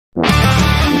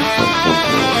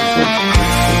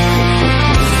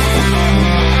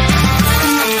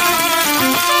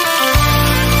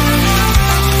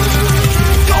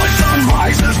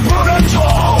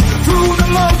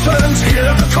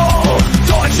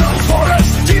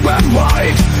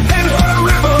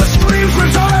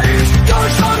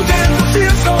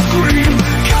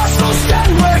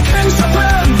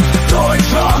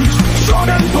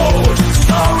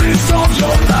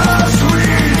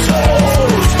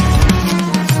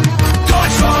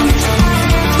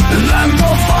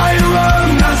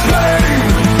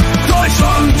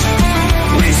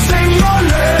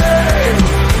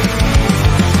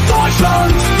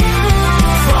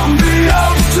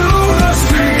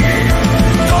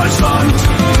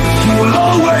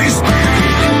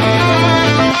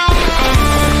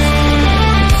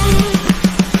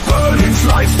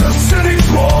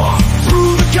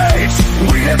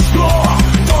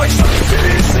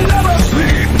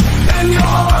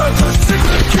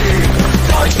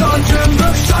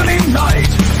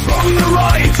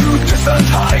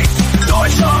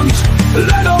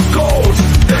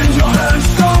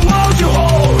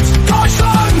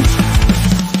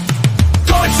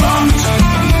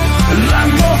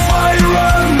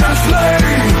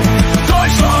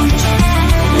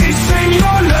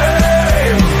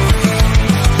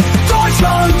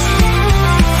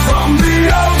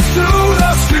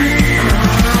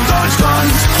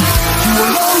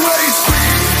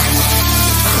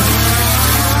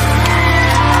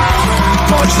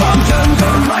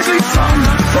rising sun,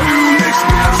 from Munich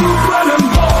spear to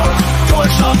Brandenburg.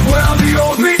 Deutschland, where the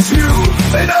old meets new,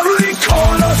 in every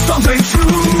corner something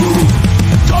true.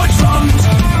 Deutschland,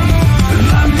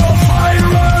 land of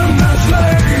fire and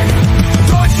flame.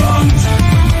 Deutschland,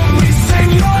 we sing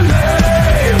your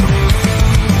name.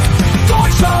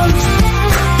 Deutschland,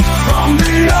 from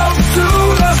the Alps to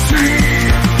the sea.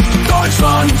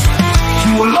 Deutschland,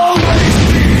 you will